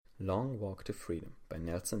Long Walk to Freedom by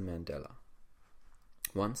Nelson Mandela.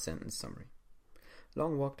 One sentence summary.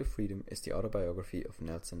 Long Walk to Freedom is the autobiography of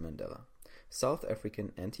Nelson Mandela, South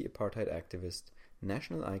African anti-apartheid activist,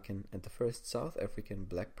 national icon, and the first South African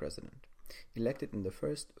black president, elected in the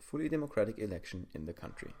first fully democratic election in the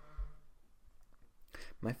country.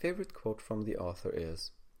 My favorite quote from the author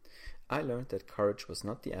is, "I learned that courage was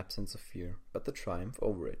not the absence of fear, but the triumph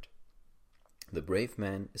over it. The brave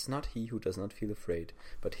man is not he who does not feel afraid,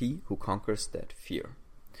 but he who conquers that fear."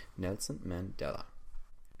 Nelson Mandela.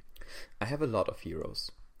 I have a lot of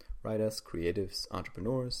heroes. Writers, creatives,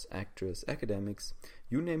 entrepreneurs, actors, academics,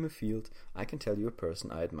 you name a field, I can tell you a person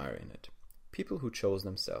I admire in it. People who chose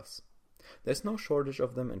themselves. There's no shortage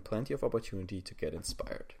of them and plenty of opportunity to get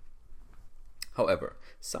inspired. However,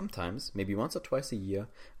 sometimes, maybe once or twice a year,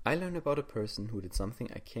 I learn about a person who did something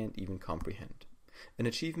I can't even comprehend. An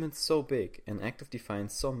achievement so big, an act of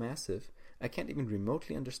defiance so massive, I can't even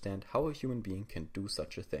remotely understand how a human being can do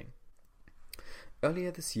such a thing.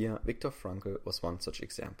 Earlier this year, Viktor Frankl was one such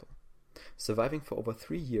example. Surviving for over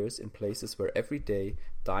 3 years in places where every day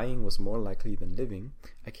dying was more likely than living,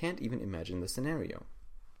 I can't even imagine the scenario.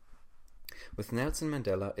 With Nelson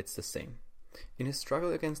Mandela, it's the same. In his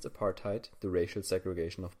struggle against apartheid, the racial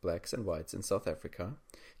segregation of blacks and whites in South Africa,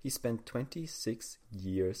 he spent 26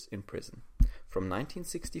 years in prison, from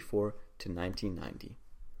 1964 to 1990.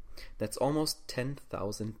 That's almost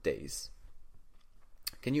 10,000 days.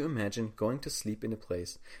 Can you imagine going to sleep in a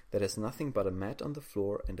place that has nothing but a mat on the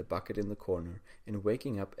floor and a bucket in the corner, and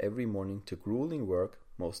waking up every morning to grueling work,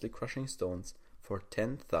 mostly crushing stones, for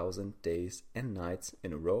 10,000 days and nights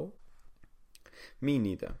in a row? Me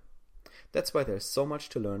neither. That's why there's so much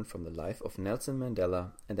to learn from the life of Nelson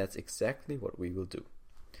Mandela, and that's exactly what we will do.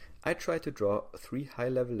 I tried to draw 3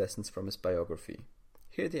 high-level lessons from his biography.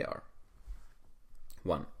 Here they are.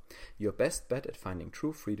 1. Your best bet at finding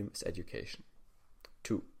true freedom is education.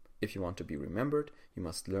 2. If you want to be remembered, you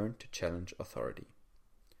must learn to challenge authority.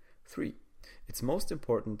 3. It's most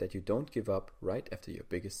important that you don't give up right after your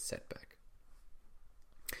biggest setback.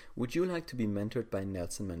 Would you like to be mentored by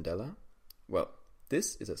Nelson Mandela? Well,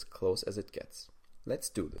 this is as close as it gets. Let's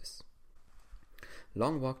do this.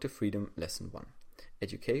 Long Walk to Freedom, Lesson 1.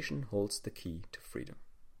 Education holds the key to freedom.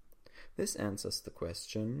 This answers the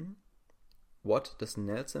question, what does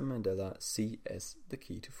Nelson Mandela see as the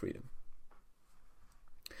key to freedom?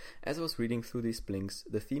 As I was reading through these blinks,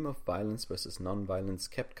 the theme of violence versus non-violence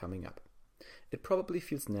kept coming up. It probably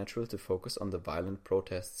feels natural to focus on the violent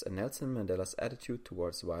protests and Nelson Mandela's attitude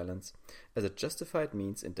towards violence as a justified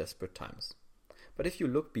means in desperate times. But if you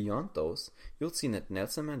look beyond those, you'll see that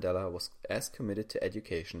Nelson Mandela was as committed to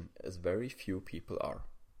education as very few people are.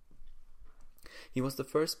 He was the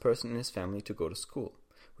first person in his family to go to school,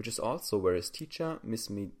 which is also where his teacher, Miss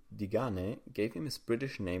Midigane, gave him his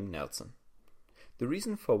British name Nelson. The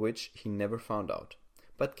reason for which he never found out,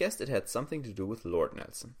 but guessed it had something to do with Lord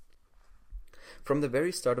Nelson. From the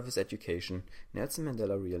very start of his education, Nelson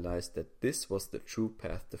Mandela realized that this was the true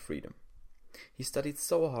path to freedom. He studied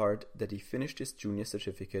so hard that he finished his junior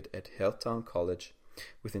certificate at Healdtown College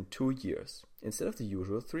within 2 years, instead of the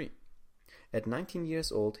usual 3. At 19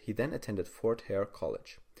 years old, he then attended Fort Hare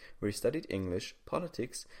College, where he studied English,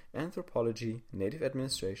 politics, anthropology, native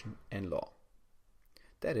administration, and law.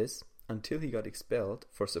 That is, until he got expelled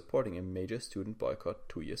for supporting a major student boycott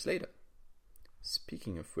 2 years later.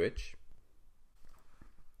 Speaking of which,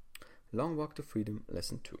 Long Walk to Freedom,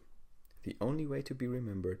 Lesson 2. The only way to be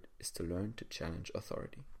remembered is to learn to challenge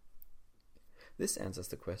authority. This answers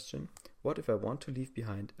the question, what if I want to leave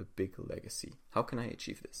behind a big legacy? How can I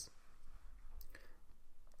achieve this?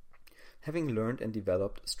 Having learned and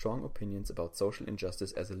developed strong opinions about social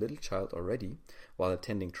injustice as a little child already, while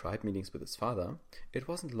attending tribe meetings with his father, it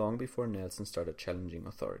wasn't long before Nelson started challenging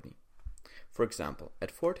authority. For example,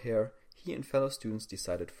 at Fort Hare, he and fellow students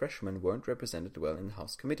decided freshmen weren't represented well in the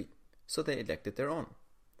House Committee, so they elected their own.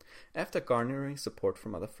 After garnering support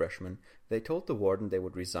from other freshmen, they told the warden they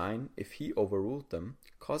would resign if he overruled them,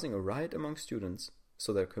 causing a riot among students,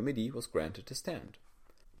 so their committee was granted to stand.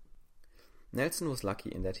 Nelson was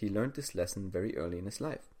lucky in that he learned this lesson very early in his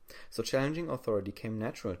life, so challenging authority came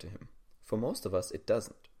natural to him. For most of us, it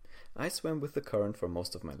doesn't. I swam with the current for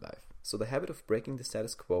most of my life, so the habit of breaking the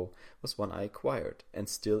status quo was one I acquired, and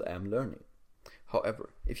still am learning. However,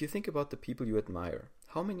 if you think about the people you admire,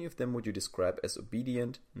 how many of them would you describe as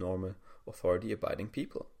obedient, normal, authority-abiding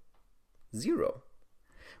people? 0.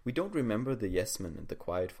 We don't remember the yes-men and the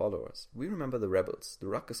quiet followers. We remember the rebels, the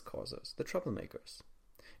ruckus causers, the troublemakers.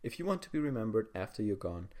 If you want to be remembered after you're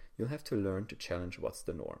gone, you'll have to learn to challenge what's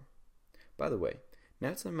the norm. By the way,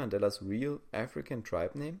 Nelson Mandela's real African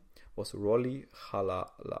tribe name was Roli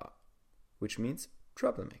Halala, which means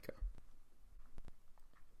troublemaker.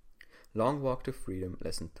 Long Walk to Freedom,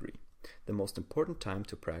 Lesson 3. The most important time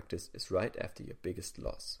to practice is right after your biggest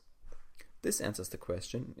loss. This answers the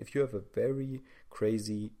question, if you have a very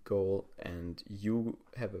crazy goal and you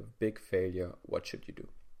have a big failure, what should you do?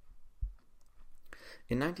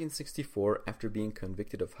 In 1964, after being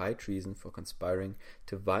convicted of high treason for conspiring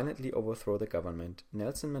to violently overthrow the government,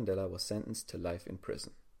 Nelson Mandela was sentenced to life in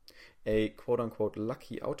prison. A quote-unquote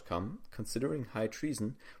lucky outcome, considering high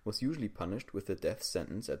treason was usually punished with the death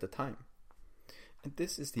sentence at the time. And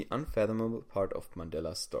this is the unfathomable part of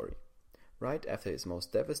Mandela's story. Right after his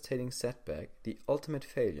most devastating setback, the ultimate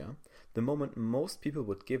failure, the moment most people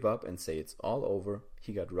would give up and say it's all over,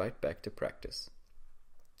 he got right back to practice.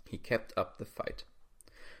 He kept up the fight.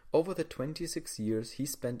 Over the 26 years he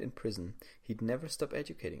spent in prison, he'd never stop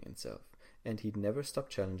educating himself, and he'd never stop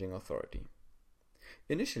challenging authority.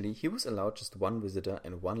 Initially, he was allowed just one visitor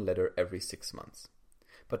and one letter every 6 months.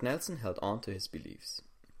 But Nelson held on to his beliefs.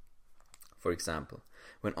 For example,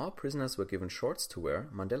 when all prisoners were given shorts to wear,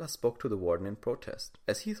 Mandela spoke to the warden in protest,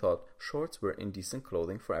 as he thought shorts were indecent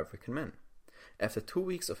clothing for African men. After 2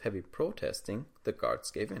 weeks of heavy protesting, the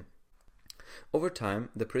guards gave in. Over time,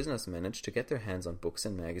 the prisoners managed to get their hands on books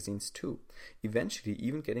and magazines too, eventually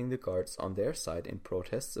even getting the guards on their side in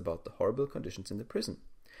protests about the horrible conditions in the prison,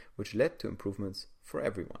 which led to improvements for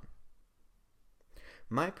everyone.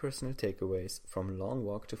 My personal takeaways from Long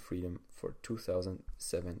Walk to Freedom for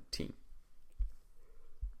 2017.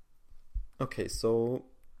 Okay, so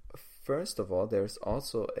first of all, there's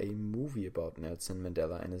also a movie about Nelson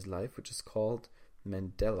Mandela and his life, which is called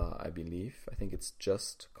Mandela, I believe. I think it's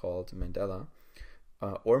just called Mandela.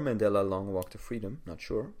 Or Mandela Long Walk to Freedom, not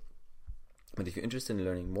sure. But if you're interested in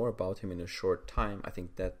learning more about him in a short time, I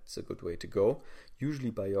think that's a good way to go. Usually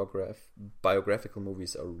biographical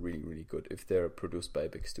movies are really, really good if they're produced by a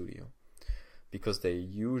big studio, because they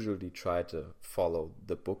usually try to follow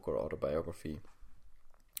the book or autobiography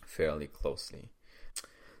fairly closely.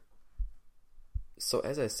 So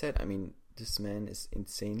as I said, I mean, this man is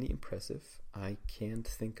insanely impressive. I can't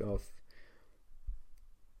think of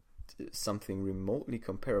something remotely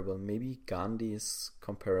comparable. Maybe Gandhi is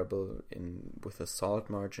comparable with the salt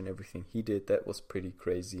march and everything he did. That was pretty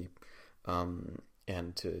crazy.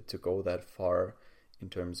 And to go that far in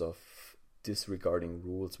terms of disregarding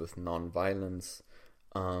rules with non-violence.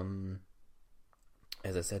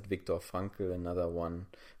 As I said, Viktor Frankl, another one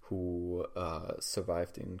who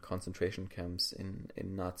survived in concentration camps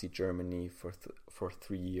in Nazi Germany for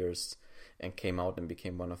 3 years and came out and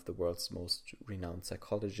became one of the world's most renowned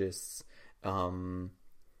psychologists.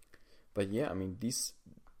 But yeah, I mean, these,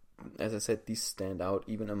 as I said, these stand out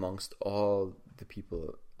even amongst all the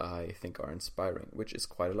people I think are inspiring, which is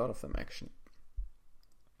quite a lot of them actually.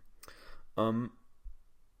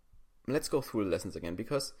 Let's go through the lessons again,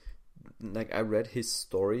 because like I read his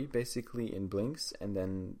story basically in blinks, and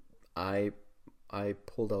then I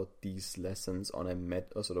pulled out these lessons on a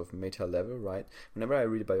sort of meta level, right? Whenever I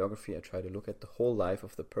read a biography, I try to look at the whole life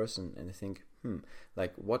of the person and I think,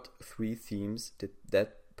 like what 3 themes did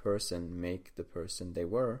that person make the person they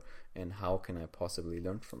were, and how can I possibly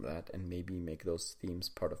learn from that and maybe make those themes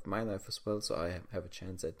part of my life as well, so I have a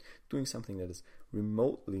chance at doing something that is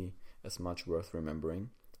remotely as much worth remembering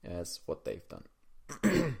as what they've done.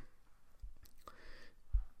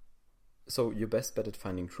 So your best bet at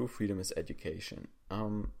finding true freedom is education.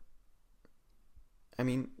 I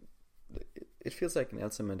mean, it feels like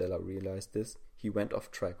Nelson Mandela realized this. He went off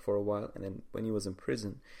track for a while, and then when he was in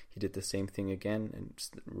prison, he did the same thing again and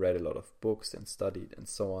just read a lot of books and studied and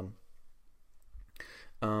so on.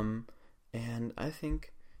 And I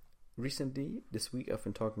think recently, this week, I've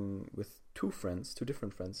been talking with 2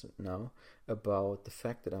 different friends now, about the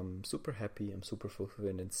fact that I'm super happy, I'm super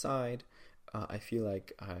fulfilled inside. I feel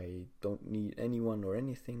like I don't need anyone or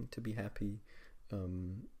anything to be happy.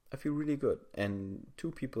 I feel really good. And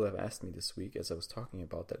 2 people have asked me this week, as I was talking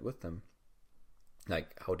about that with them,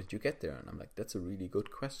 like, how did you get there? And I'm like, that's a really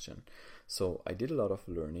good question. So I did a lot of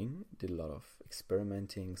learning, did a lot of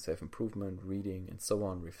experimenting, self-improvement, reading, and so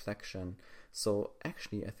on, reflection. So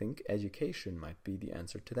actually, I think education might be the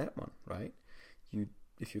answer to that one, right?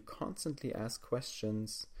 If you constantly ask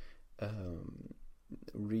questions,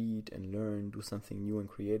 read and learn, do something new and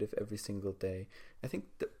creative every single day. I think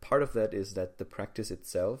part of that is that the practice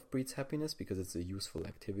itself breeds happiness because it's a useful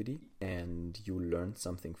activity and you learn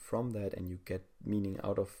something from that and you get meaning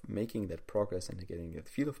out of making that progress and getting that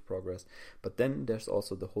feel of progress. But then there's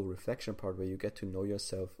also the whole reflection part where you get to know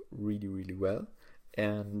yourself really, really well.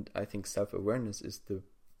 And I think self-awareness is the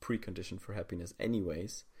precondition for happiness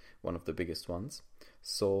anyways, one of the biggest ones.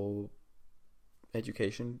 So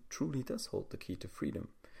education truly does hold the key to freedom,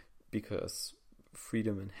 because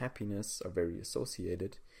freedom and happiness are very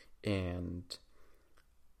associated. And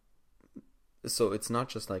so it's not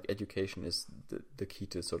just like education is the key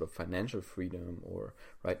to sort of financial freedom, or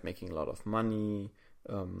right, making a lot of money,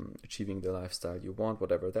 achieving the lifestyle you want,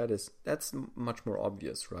 whatever that is. That's much more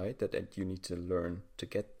obvious, right? That you need to learn to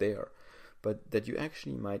get there, but that you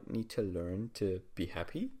actually might need to learn to be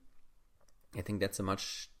happy. I think that's a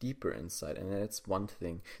much deeper insight, and that's one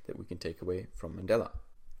thing that we can take away from Mandela.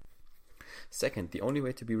 Second, the only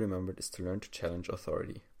way to be remembered is to learn to challenge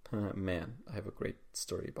authority. Man, I have a great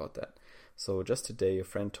story about that. So just today, a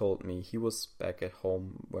friend told me he was back at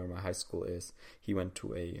home where my high school is. He went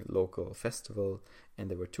to a local festival, and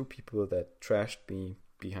there were two people that trashed me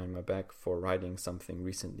behind my back for writing something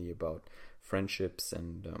recently about friendships.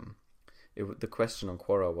 And the question on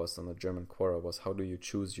Quora was, on the German Quora, was how do you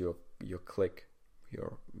choose your clique,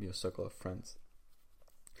 your circle of friends?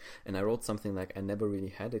 And I wrote something like, I never really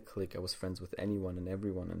had a clique. I was friends with anyone and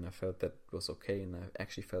everyone, and I felt that was okay. And I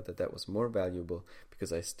actually felt that that was more valuable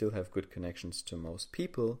because I still have good connections to most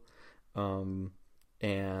people. And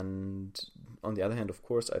on the other hand, of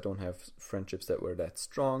course, I don't have friendships that were that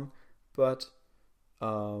strong, but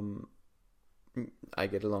I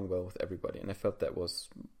get along well with everybody, and I felt that was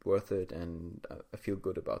worth it, and I feel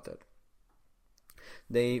good about that.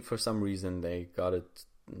 For some reason, they got it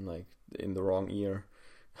like in the wrong ear,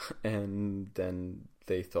 and then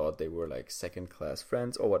they thought they were like second-class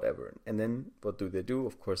friends or whatever. And then what do?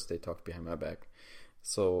 Of course, they talked behind my back.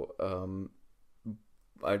 So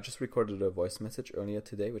I just recorded a voice message earlier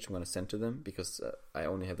today, which I'm going to send to them, because I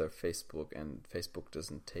only have their Facebook, and Facebook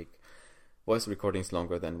doesn't take voice recordings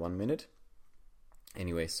longer than 1 minute.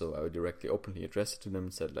 Anyway, so I directly, openly addressed it to them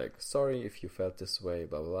and said, like, sorry if you felt this way,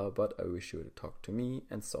 blah, blah, blah, but I wish you would talk to me,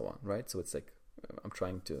 and so on, right? So it's like, I'm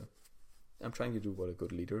trying to do what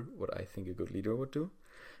I think a good leader would do.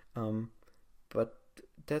 But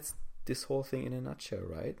that's this whole thing in a nutshell,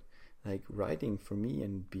 right? Like, writing for me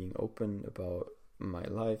and being open about my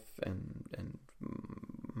life and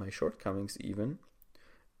my shortcomings even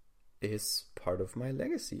is part of my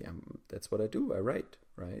legacy. That's what I do. I write,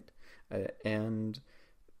 right? And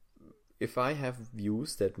if I have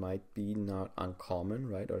views that might be not uncommon,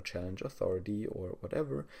 right, or challenge authority or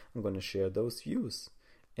whatever, I'm going to share those views.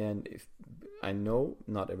 And if I know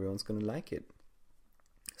not everyone's going to like it,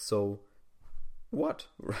 so what,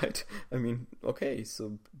 right? I mean, okay,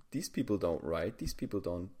 so these people don't write, these people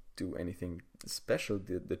don't do anything special,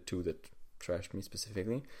 the two that trashed me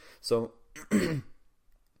specifically. So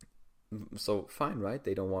so fine, right?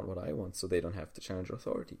 They don't want what I want, so they don't have to challenge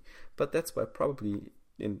authority. But that's why probably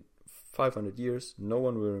in 500 years, no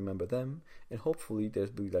one will remember them, and hopefully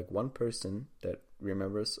there'll be like one person that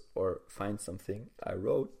remembers or finds something I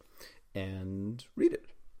wrote and read it.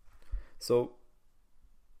 So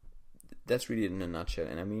that's really in a nutshell.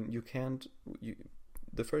 And I mean,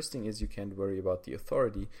 the first thing is you can't worry about the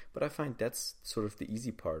authority, but I find that's sort of the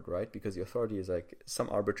easy part, right? Because the authority is like some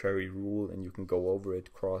arbitrary rule and you can go over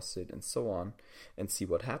it, cross it, and so on, and see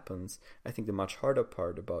what happens. I think the much harder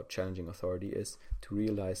part about challenging authority is to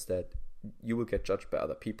realize that you will get judged by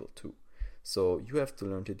other people too. So you have to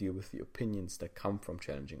learn to deal with the opinions that come from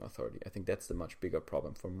challenging authority. I think that's the much bigger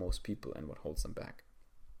problem for most people and what holds them back.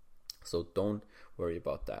 So don't worry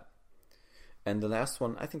about that. And the last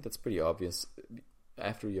one, I think that's pretty obvious.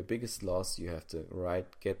 After your biggest loss, you have to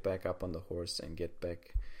get back up on the horse and get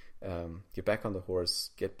back on the horse,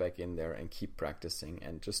 get back in there and keep practicing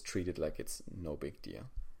and just treat it like it's no big deal.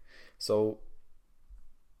 So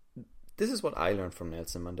this is what I learned from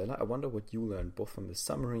Nelson Mandela. I wonder what you learned both from the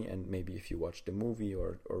summary and maybe if you watched the movie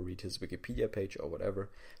or read his Wikipedia page or whatever.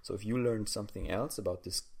 So if you learned something else about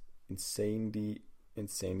this insanely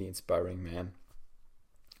inspiring man,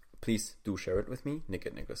 please do share it with me,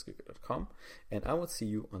 nick@nicholasguiker.com, and I will see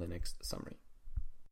you on the next summary.